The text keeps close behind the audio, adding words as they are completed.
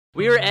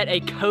We are at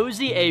a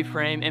cozy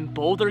A-frame in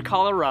Boulder,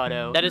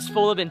 Colorado that is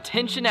full of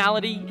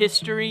intentionality,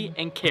 history,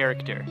 and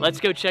character. Let's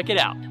go check it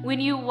out. When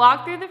you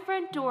walk through the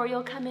front door,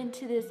 you'll come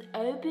into this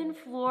open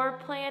floor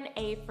plan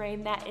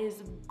A-frame that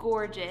is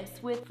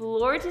gorgeous with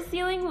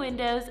floor-to-ceiling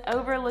windows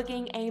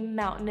overlooking a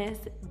mountainous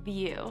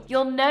view.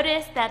 You'll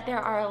notice that there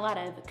are a lot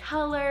of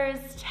colors,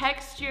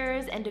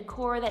 textures, and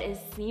decor that is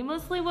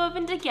seamlessly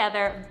woven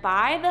together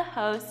by the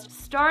host,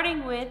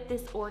 starting with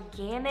this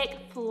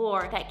organic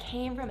floor that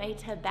came from a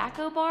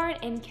tobacco barn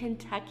in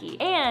Kentucky.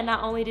 And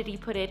not only did he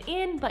put it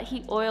in, but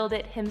he oiled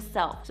it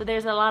himself. So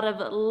there's a lot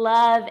of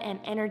love and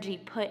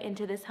energy put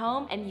into this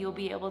home, and you'll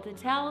be able to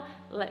tell.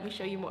 Let me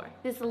show you more.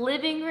 This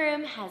living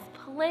room has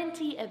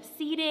plenty of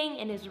seating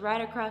and is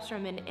right across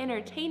from an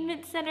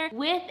entertainment center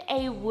with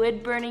a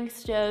wood-burning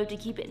stove to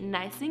keep it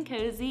nice and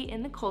cozy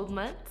in the cold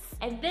months.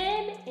 And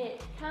then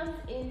it comes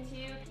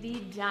into the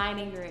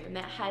dining room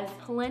that has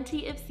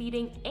plenty of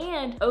seating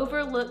and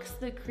overlooks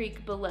the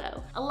creek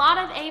below. A lot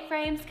of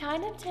A-frames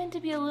kind of tend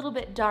to be a little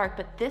bit dark,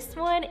 but this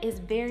one is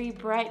very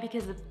bright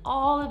because of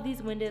all of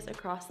these windows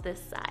across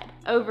this side.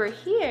 Over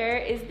here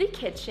is the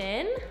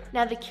kitchen.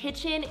 Now the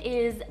kitchen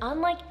is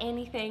unlike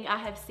anything I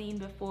have seen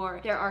before.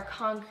 There are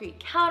concrete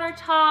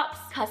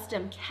countertops,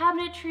 custom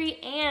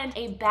cabinetry, and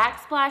a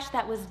backsplash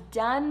that was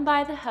done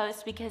by the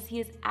host because he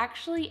is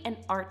actually an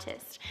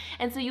artist.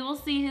 And so you will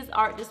see his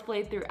art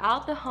displayed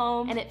throughout the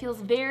home, and it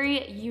feels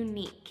very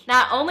unique.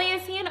 Not only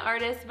is he an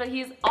artist, but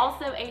he's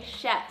also a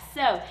chef.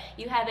 So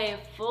you have a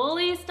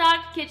fully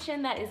stocked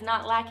kitchen that is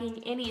not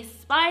lacking any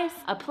spice,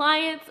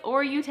 appliance,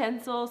 or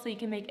utensil, so you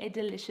can make a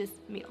delicious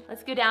meal.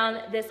 Let's go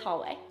down this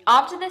hallway.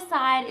 Off to the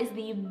side is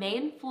the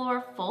main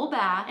floor full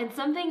bath, and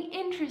something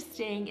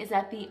interesting is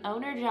that the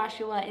owner,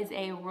 Joshua, is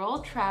a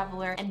world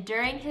traveler, and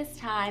during his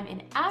time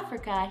in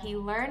Africa, he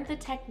learned the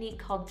technique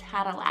called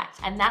tattalact,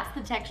 and that's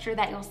the texture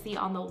that you'll see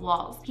on the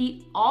walls.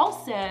 He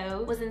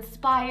also was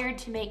inspired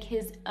to make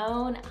his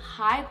own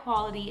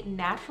high-quality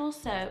natural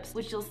soaps,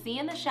 which you'll see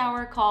in the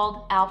shower,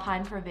 called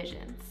Alpine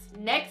Provisions.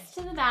 Next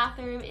to the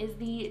bathroom is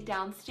the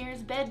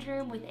downstairs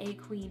bedroom with a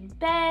queen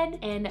bed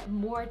and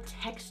more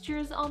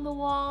textures on the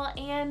wall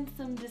and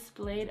some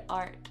displayed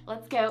art.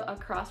 Let's go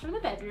across from the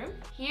bedroom.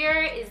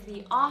 Here is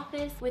the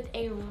office with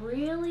a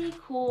really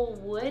cool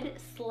wood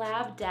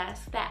slab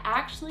desk that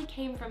actually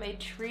came from a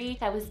tree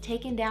that was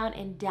taken down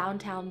in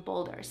downtown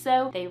Boulder.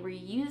 So they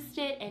reused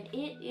it and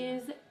it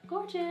is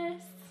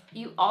gorgeous.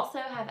 You also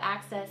have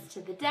access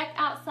to the deck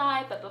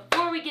outside, but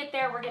before we get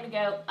there, we're gonna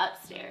go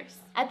upstairs.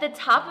 At the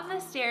top of the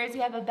stairs,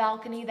 you have a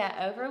balcony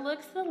that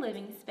overlooks the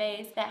living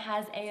space that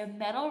has a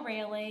metal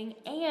railing,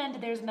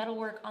 and there's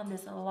metalwork on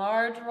this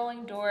large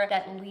rolling door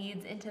that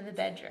leads into the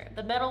bedroom.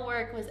 The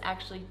metalwork was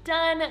actually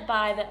done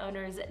by the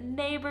owner's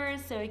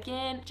neighbors, so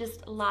again,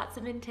 just lots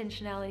of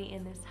intentionality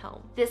in this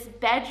home. This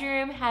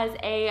bedroom has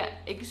a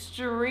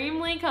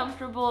extremely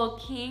comfortable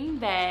king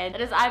bed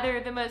that is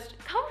either the most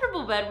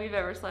comfortable bed we've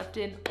ever slept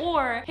in,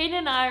 or Hayden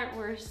and I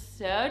were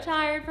so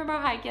tired from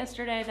our hike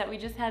yesterday that we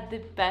just had the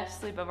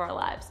best sleep of our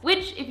lives.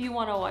 Which, if you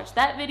want to watch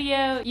that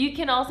video, you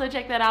can also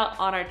check that out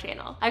on our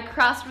channel.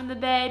 Across from the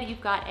bed,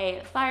 you've got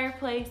a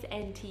fireplace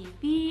and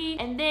TV,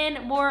 and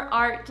then more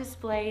art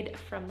displayed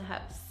from the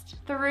host.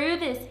 Through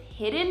this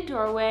hidden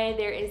doorway,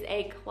 there is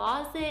a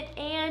closet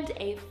and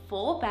a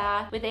full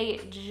bath with a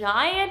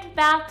giant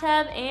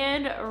bathtub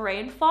and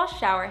rainfall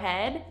shower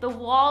head. The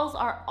walls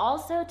are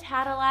also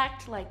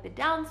tattalact like the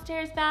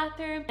downstairs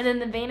bathroom, and then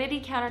the vanity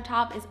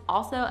countertop is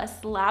also a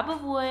slab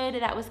of wood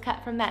that was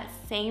cut from that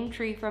same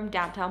tree from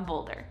downtown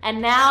Boulder.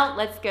 And now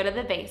let's go to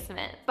the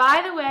basement.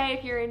 By the way,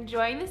 if you're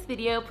enjoying this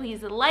video,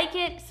 please like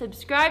it,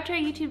 subscribe to our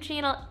YouTube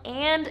channel,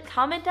 and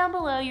comment down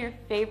below your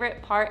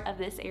favorite part of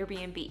this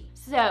Airbnb.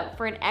 So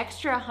for an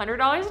extra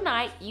 $100 a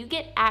night, you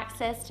get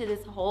access to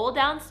this whole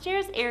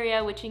downstairs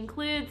area, which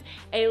includes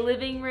a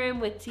living room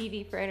with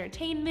TV for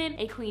entertainment,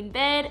 a queen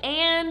bed,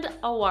 and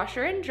a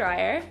washer and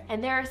dryer.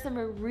 And there are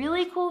some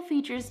really cool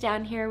features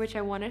down here, which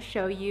I want to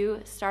show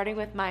you, starting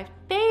with my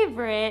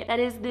favorite. That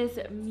is this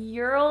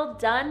mural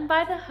done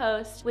by the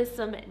host with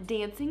some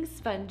dancing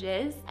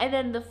sponges. And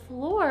then the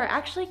floor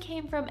actually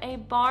came from a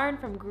barn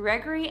from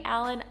Gregory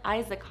Allen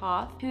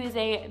Isaachoff, who is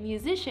a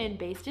musician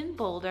based in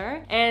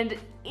Boulder. And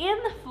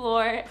in the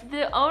floor,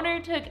 the owner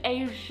took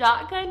a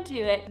shotgun to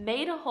it,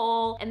 made a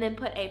hole, and then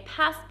put a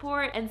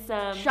passport and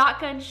some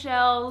shotgun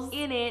shells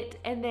in it,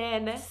 and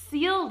then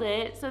sealed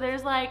it. So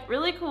there's like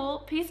really cool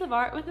piece of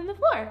art within the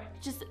floor.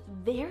 Just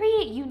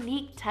very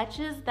unique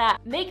touches that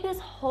make this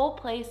whole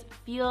place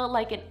feel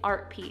like an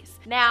art piece.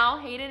 Now,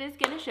 Hayden is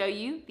gonna show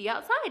you the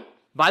outside.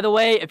 By the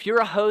way, if you're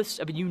a host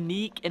of a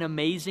unique and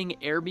amazing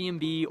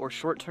Airbnb or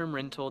short-term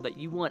rental that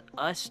you want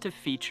us to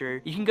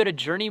feature, you can go to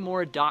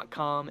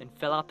journeymore.com and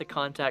fill out the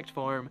contact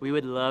form. We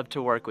would love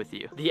to work with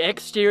you. The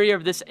exterior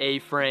of this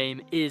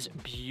A-frame is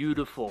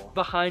beautiful.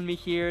 Behind me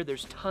here,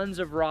 there's tons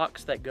of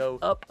rocks that go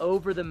up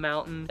over the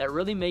mountain that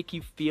really make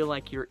you feel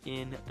like you're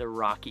in the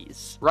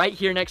Rockies. Right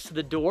here next to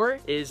the door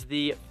is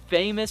the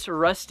famous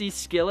Rusty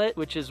Skillet,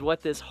 which is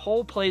what this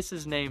whole place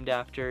is named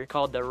after,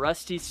 called the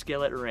Rusty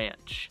Skillet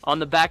Ranch. On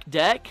the back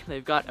deck,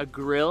 they've got a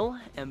grill,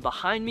 and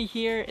behind me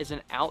here is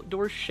an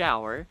outdoor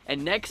shower,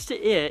 and next to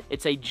it,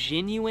 it's a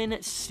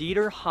genuine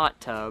cedar hot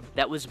tub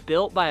that was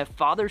built by a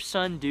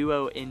father-son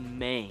duo in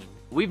Maine.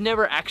 We've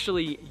never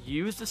actually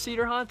used a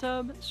cedar hot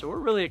tub, so we're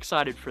really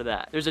excited for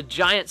that. There's a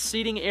giant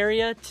seating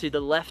area to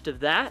the left of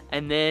that,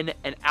 and then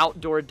an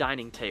outdoor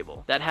dining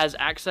table that has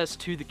access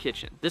to the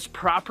kitchen. This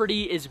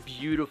property is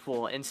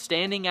beautiful, and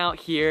standing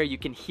out here, you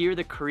can hear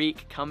the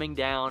creek coming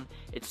down.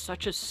 It's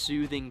such a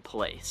soothing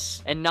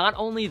place. And not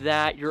only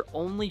that, you're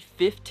only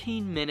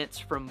 15 minutes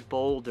from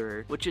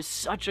Boulder, which is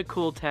such a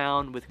cool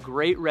town with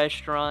great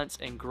restaurants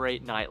and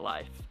great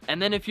nightlife.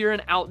 And then if you're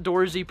an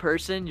outdoorsy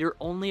person, you're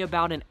only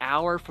about an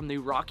hour from the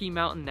Rocky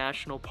Mountain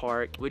National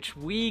Park, which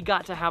we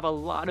got to have a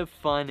lot of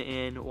fun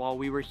in while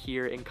we were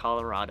here in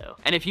Colorado.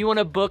 And if you want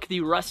to book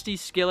the Rusty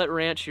Skillet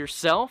Ranch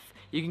yourself,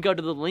 you can go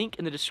to the link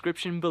in the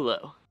description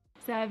below.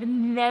 So I've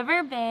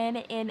never been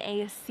in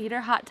a cedar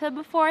hot tub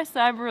before,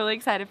 so I'm really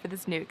excited for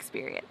this new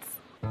experience.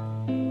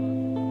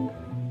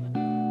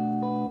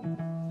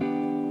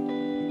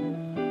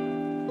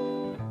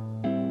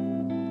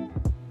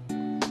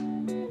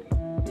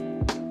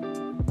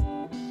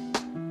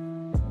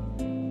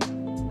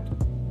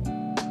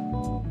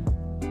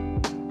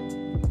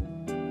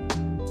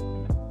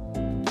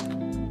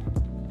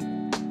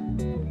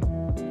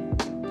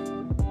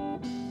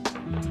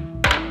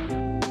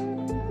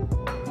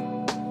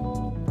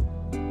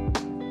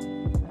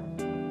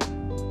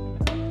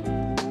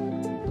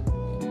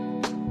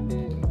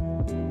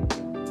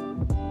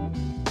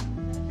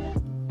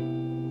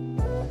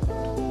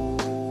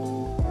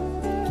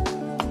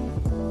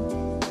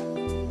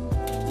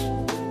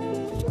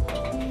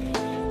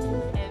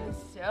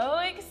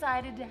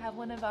 Excited to have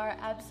one of our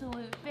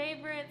absolute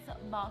favorites,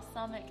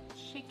 balsamic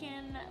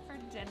chicken, for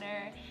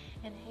dinner,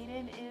 and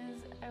Hayden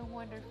is a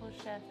wonderful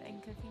chef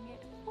and cooking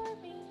it for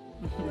me.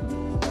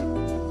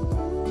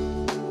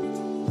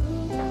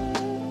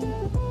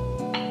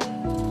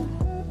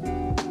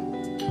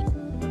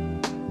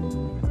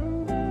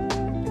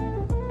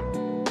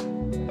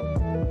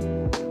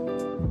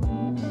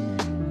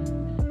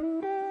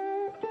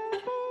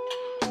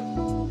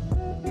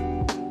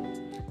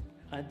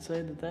 I'd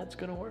say that that's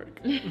gonna work.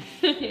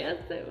 Yes,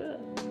 it will.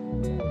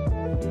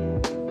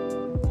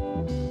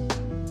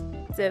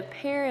 So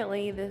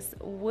apparently this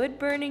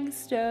wood-burning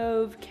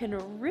stove can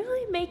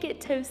really make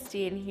it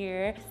toasty in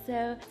here.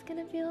 So it's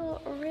gonna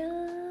feel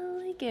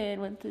really good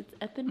once it's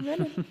up and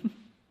running.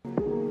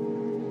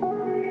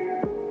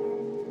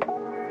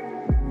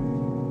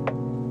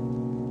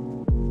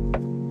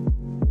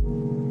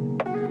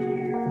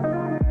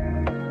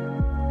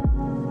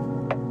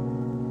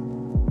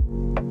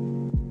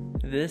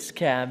 This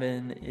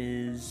cabin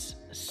is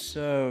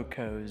so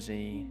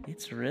cozy.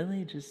 It's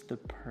really just the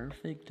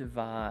perfect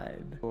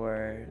vibe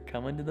for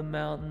coming to the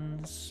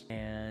mountains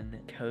and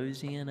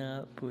cozying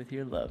up with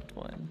your loved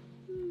one.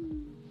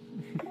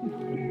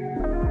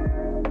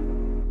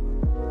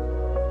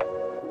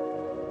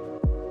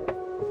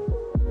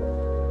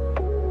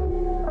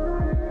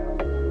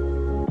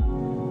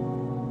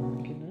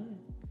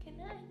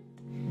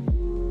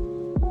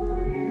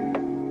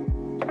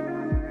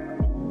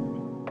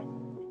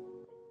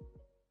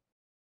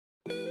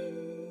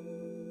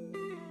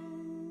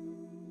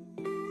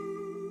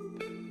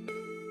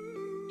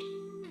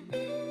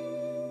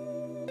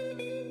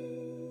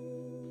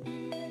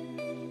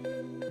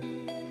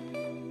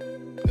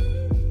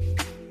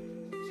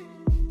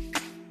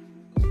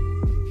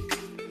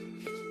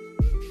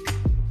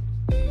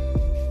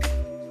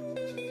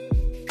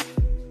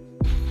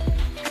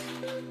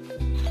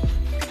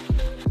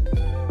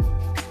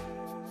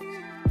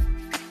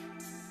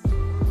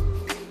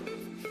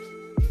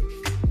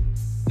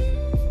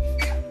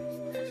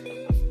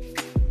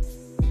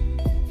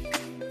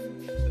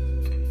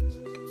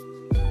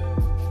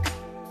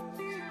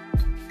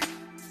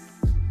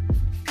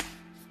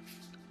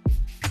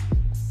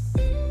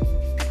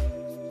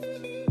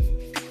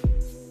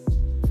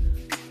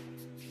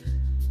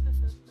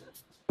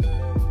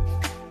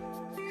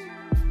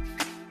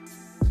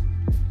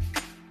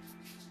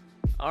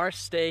 Our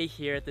stay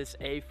here at this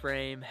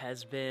A-frame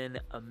has been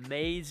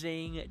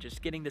amazing.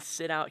 Just getting to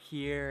sit out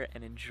here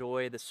and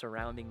enjoy the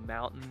surrounding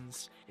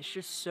mountains. It's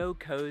just so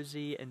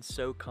cozy and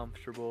so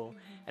comfortable.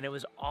 And it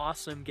was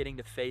awesome getting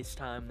to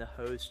FaceTime the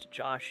host,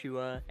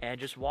 Joshua, and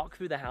just walk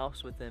through the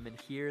house with him and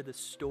hear the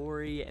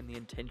story and the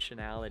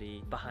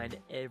intentionality behind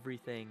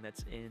everything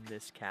that's in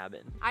this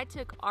cabin. I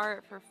took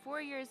art for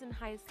 4 years in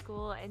high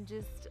school and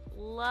just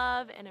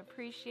love and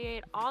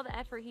appreciate all the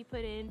effort he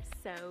put in,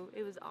 so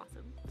it was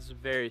awesome. This is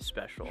very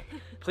special.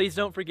 Please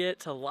don't forget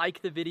to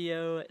like the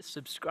video,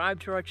 subscribe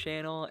to our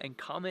channel, and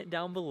comment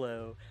down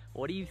below,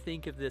 what do you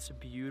think of this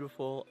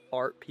beautiful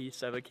art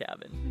piece of a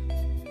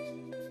cabin?